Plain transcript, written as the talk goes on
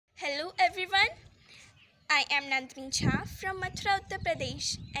Hello everyone, I am Nandini from Mathura, Uttar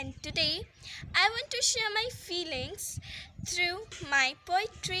Pradesh, and today I want to share my feelings through my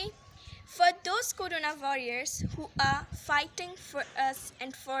poetry for those Corona warriors who are fighting for us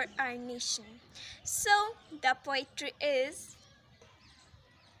and for our nation. So the poetry is: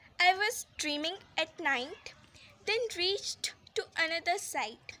 I was dreaming at night, then reached to another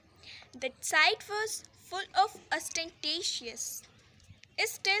site. That site was full of ostentatious.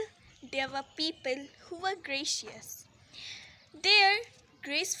 Still, there were people who were gracious. There,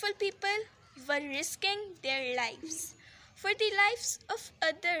 graceful people were risking their lives for the lives of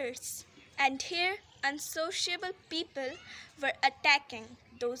others. And here, unsociable people were attacking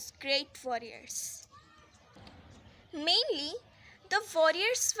those great warriors. Mainly, the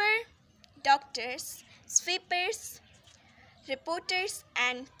warriors were doctors, sweepers, reporters,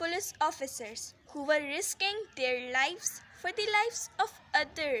 and police officers who were risking their lives for the lives of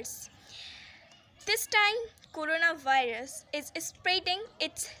others. This time, coronavirus is spreading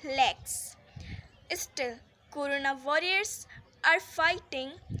its legs. Still, corona warriors are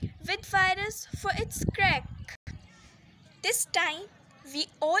fighting with virus for its crack. This time, we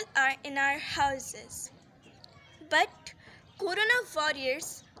all are in our houses. But corona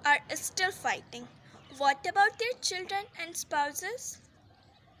warriors are still fighting. What about their children and spouses?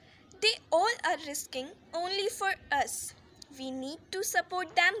 They all are risking only for us. We need to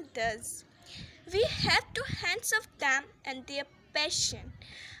support them thus. We have to hands off them and their passion,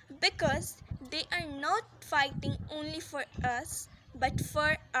 because they are not fighting only for us but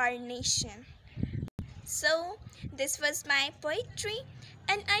for our nation. So this was my poetry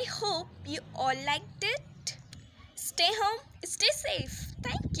and I hope you all liked it. Stay home, stay safe.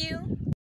 Thank you.